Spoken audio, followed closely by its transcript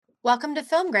Welcome to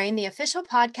Film Grain, the official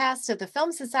podcast of the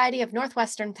Film Society of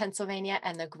Northwestern Pennsylvania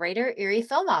and the Greater Erie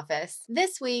Film Office.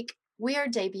 This week, we are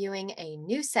debuting a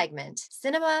new segment,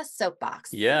 Cinema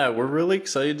Soapbox. Yeah, we're really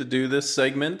excited to do this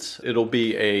segment. It'll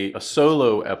be a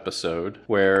solo episode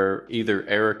where either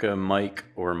Erica, Mike,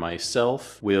 or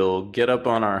myself will get up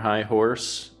on our high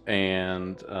horse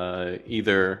and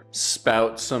either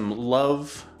spout some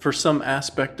love for some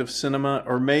aspect of cinema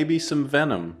or maybe some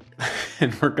venom.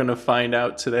 And we're going to find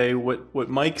out today what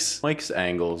Mike's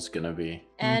angle is going to be.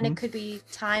 And it could be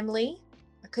timely.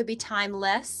 It could be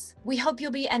timeless. We hope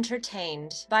you'll be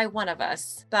entertained by one of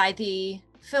us, by the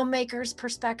filmmaker's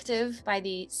perspective, by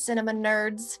the cinema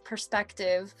nerd's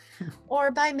perspective, or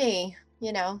by me,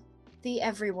 the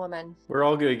every woman. We're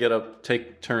all going to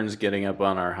take turns getting up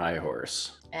on our high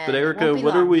horse. And but Erica,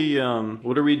 what are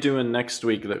we doing next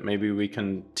week that maybe we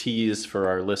can tease for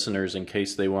our listeners in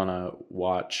case they want to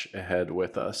watch ahead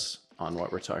with us on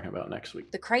what we're talking about next week?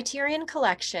 The Criterion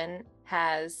Collection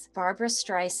has Barbra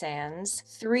Streisand's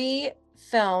 3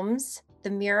 films,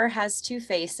 The Mirror Has Two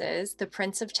Faces, The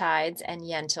Prince of Tides, and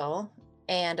Yentl,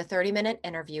 and a 30-minute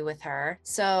interview with her.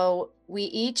 So we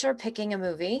each are picking a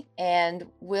movie, and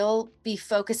we'll be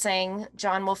focusing.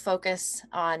 John will focus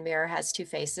on Mirror Has Two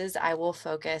Faces. I will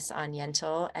focus on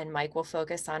Yentl, and Mike will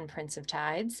focus on Prince of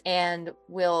Tides. And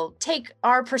we'll take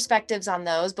our perspectives on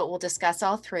those, but we'll discuss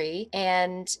all 3.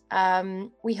 And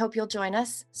we hope you'll join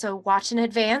us. So watch in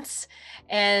advance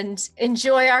and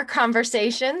enjoy our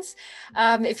conversations.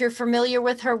 If you're familiar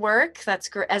with her work, that's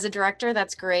as a director,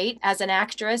 that's great. As an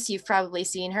actress, you've probably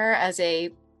seen her. As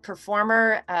a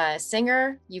performer,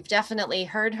 singer, you've definitely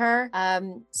heard her.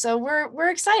 So we're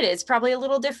excited. It's probably a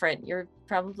little different. You'd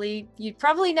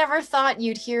probably never thought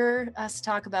you'd hear us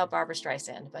talk about Barbra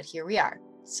Streisand, but here we are.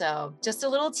 So just a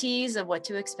little tease of what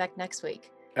to expect next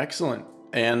week. Excellent.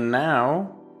 And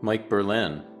now, Mike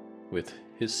Berlin with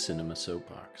his Cinema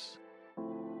Soapbox.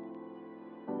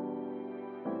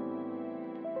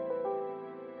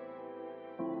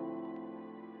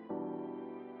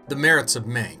 The merits of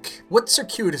Mank. What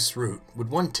circuitous route would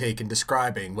one take in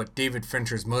describing what David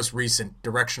Fincher's most recent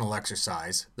directional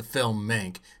exercise, the film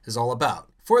Mank, is all about?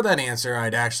 For that answer,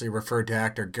 I'd actually refer to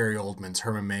actor Gary Oldman's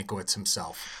Herman Mankiewicz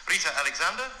himself. Rita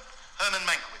Alexander, Herman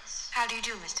Mankiewicz. How do you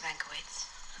do, Mr. Mankiewicz?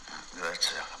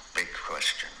 That's a big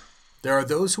question. There are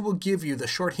those who will give you the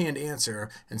shorthand answer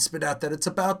and spit out that it's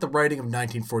about the writing of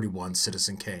 1941's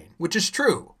Citizen Kane, which is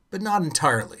true, but not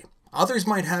entirely. Others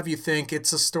might have you think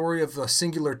it's a story of a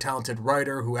singular talented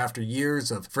writer who, after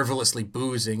years of frivolously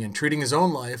boozing and treating his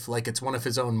own life like it's one of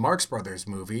his own Marx Brothers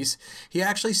movies, he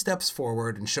actually steps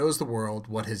forward and shows the world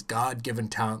what his God-given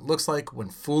talent looks like when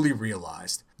fully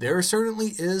realized. There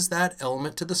certainly is that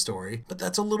element to the story, but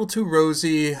that's a little too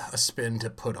rosy a spin to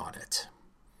put on it.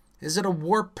 Is it a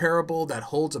warped parable that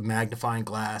holds a magnifying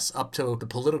glass up to the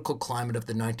political climate of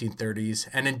the 1930s,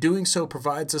 and in doing so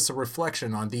provides us a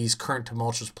reflection on these current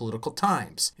tumultuous political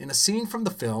times? In a scene from the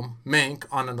film, Mank,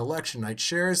 on an election night,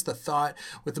 shares the thought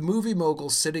with the movie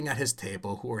moguls sitting at his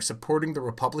table who are supporting the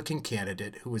Republican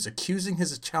candidate who is accusing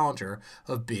his challenger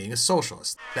of being a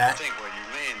socialist. I think what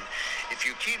you mean, if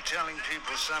you keep telling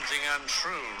people something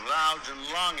untrue loud and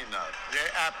long enough, they're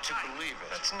apt to believe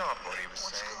it. That's not what he was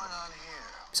saying. What's going on here?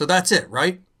 So that's it,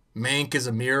 right? Mank is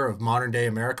a mirror of modern-day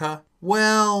America?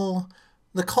 Well,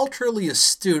 the culturally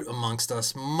astute amongst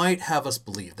us might have us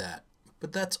believe that,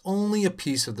 but that's only a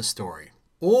piece of the story.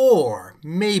 Or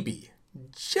maybe,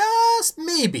 just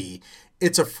maybe,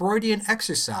 it's a Freudian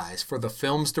exercise for the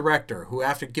film's director who,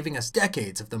 after giving us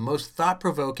decades of the most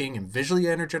thought-provoking and visually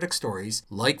energetic stories,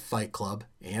 like Fight Club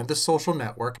and The Social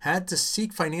Network, had to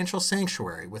seek financial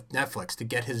sanctuary with Netflix to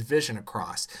get his vision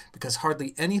across, because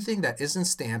hardly anything that isn't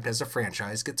stamped as a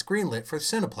franchise gets greenlit for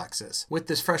cineplexes. With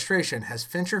this frustration, has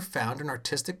Fincher found an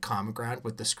artistic common ground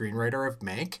with the screenwriter of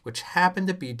Mank, which happened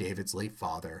to be David's late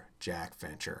father, Jack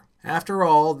Fincher. After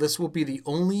all, this will be the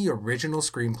only original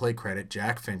screenplay credit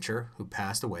Jack Fincher, who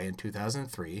passed away in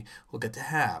 2003, will get to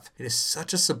have. It is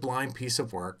such a sublime piece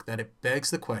of work that it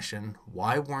begs the question,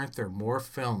 why weren't there more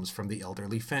films from the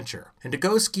elderly Fincher? And to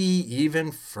go ski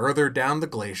even further down the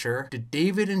glacier, did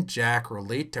David and Jack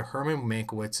relate to Herman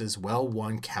Mankiewicz's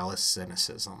well-won callous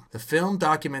cynicism? The film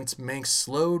documents Mank's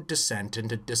slow descent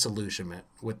into disillusionment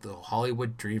with the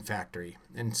Hollywood Dream Factory,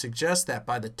 and suggests that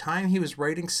by the time he was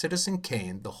writing Citizen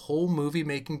Kane, the whole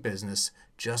movie-making business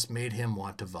just made him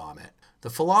want to vomit. The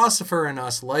philosopher in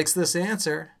us likes this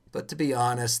answer, but to be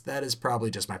honest, that is probably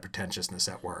just my pretentiousness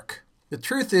at work. The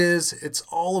truth is, it's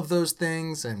all of those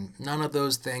things and none of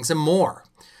those things and more.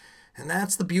 And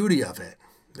that's the beauty of it.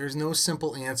 There's no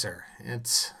simple answer.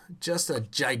 It's just a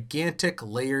gigantic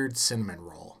layered cinnamon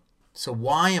roll. So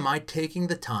why am I taking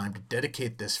the time to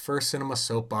dedicate this first cinema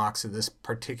soapbox to this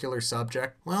particular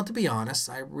subject? Well, to be honest,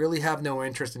 I really have no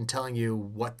interest in telling you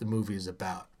what the movie is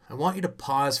about. I want you to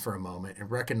pause for a moment and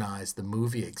recognize the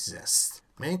movie exists.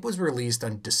 Mank was released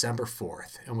on December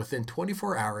 4th, and within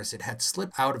 24 hours it had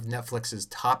slipped out of Netflix's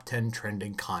top 10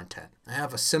 trending content. I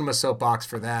have a cinema soapbox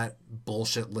for that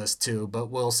bullshit list too, but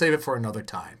we'll save it for another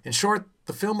time. In short,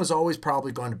 the film was always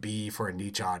probably going to be for a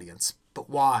niche audience. But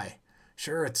why?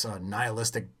 Sure, it's a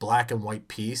nihilistic black and white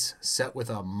piece set with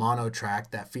a mono track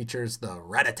that features the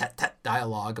rat-a-tat-tat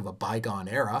dialogue of a bygone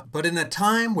era. But in a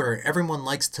time where everyone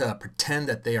likes to pretend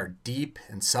that they are deep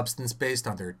and substance-based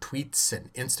on their tweets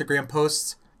and Instagram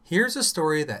posts, here's a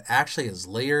story that actually is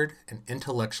layered and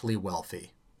intellectually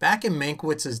wealthy. Back in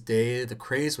Mankiewicz's day, the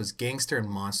craze was gangster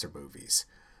and monster movies.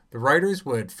 The writers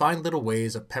would find little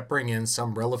ways of peppering in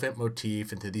some relevant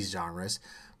motif into these genres,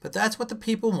 but that's what the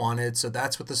people wanted, so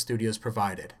that's what the studios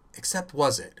provided. Except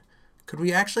was it? Could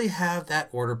we actually have that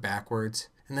order backwards?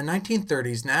 In the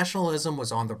 1930s, nationalism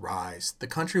was on the rise. The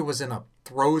country was in the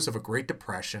throes of a Great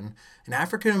Depression, and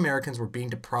African Americans were being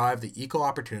deprived the equal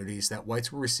opportunities that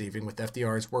whites were receiving with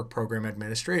FDR's work program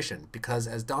administration, because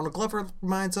as Donald Glover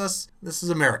reminds us, this is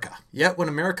America. Yet when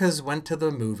Americans went to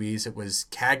the movies, it was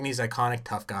Cagney's iconic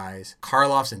tough guys,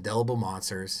 Karloff's indelible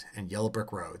monsters, and Yellow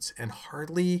Brick Roads, and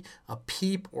hardly a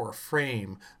peep or a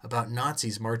frame about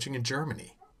Nazis marching in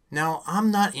Germany. Now,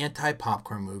 I'm not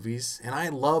anti-popcorn movies, and I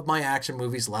love my action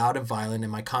movies loud and violent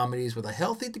and my comedies with a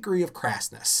healthy degree of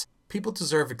crassness. People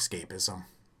deserve escapism.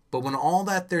 But when all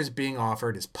that there's being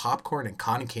offered is popcorn and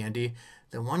cotton candy,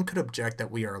 then one could object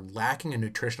that we are lacking a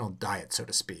nutritional diet, so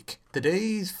to speak.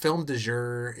 Today's film du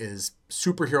jour is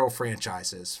superhero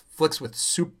franchises, flicks with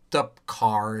souped-up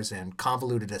cars, and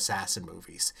convoluted assassin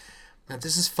movies. Now,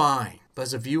 this is fine, but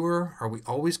as a viewer, are we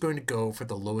always going to go for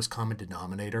the lowest common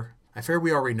denominator? I fear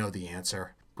we already know the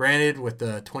answer. Granted, with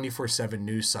the 24/7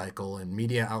 news cycle and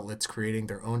media outlets creating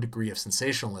their own degree of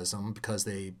sensationalism because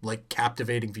they like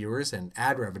captivating viewers and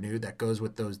ad revenue that goes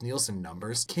with those Nielsen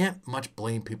numbers, can't much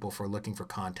blame people for looking for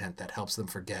content that helps them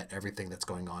forget everything that's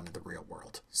going on in the real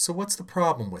world. So what's the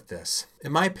problem with this?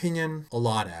 In my opinion, a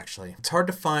lot actually. It's hard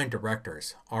to find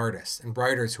directors, artists, and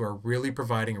writers who are really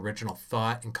providing original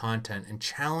thought and content and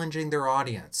challenging their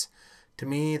audience. To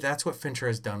me, that's what Fincher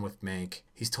has done with Mank.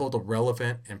 He's told a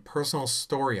relevant and personal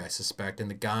story, I suspect, in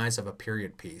the guise of a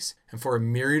period piece. And for a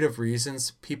myriad of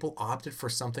reasons, people opted for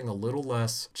something a little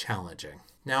less challenging.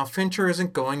 Now, Fincher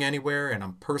isn't going anywhere, and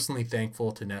I'm personally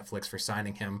thankful to Netflix for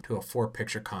signing him to a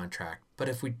 4-picture contract. But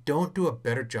if we don't do a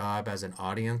better job as an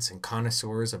audience and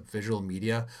connoisseurs of visual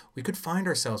media, we could find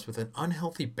ourselves with an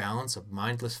unhealthy balance of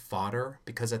mindless fodder,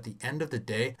 because at the end of the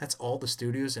day, that's all the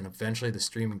studios and eventually the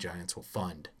streaming giants will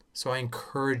fund. So I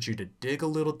encourage you to dig a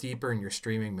little deeper in your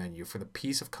streaming menu for the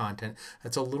piece of content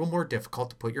that's a little more difficult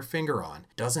to put your finger on.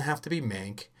 It doesn't have to be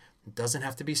Mank. It doesn't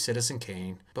have to be Citizen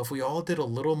Kane. But if we all did a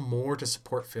little more to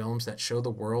support films that show the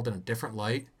world in a different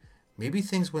light, maybe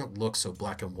things wouldn't look so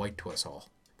black and white to us all.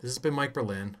 This has been Mike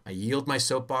Berlin. I yield my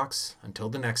soapbox. Until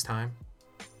the next time,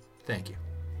 thank you.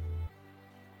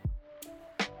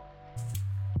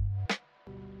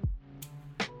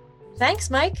 Thanks,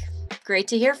 Mike. Great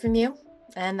to hear from you.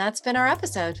 And that's been our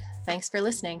episode. Thanks for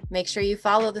listening. Make sure you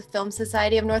follow the Film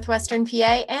Society of Northwestern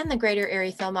PA and the Greater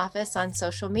Erie Film Office on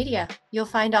social media. You'll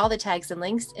find all the tags and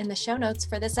links in the show notes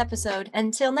for this episode.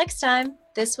 Until next time,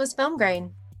 this was Film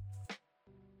Grain.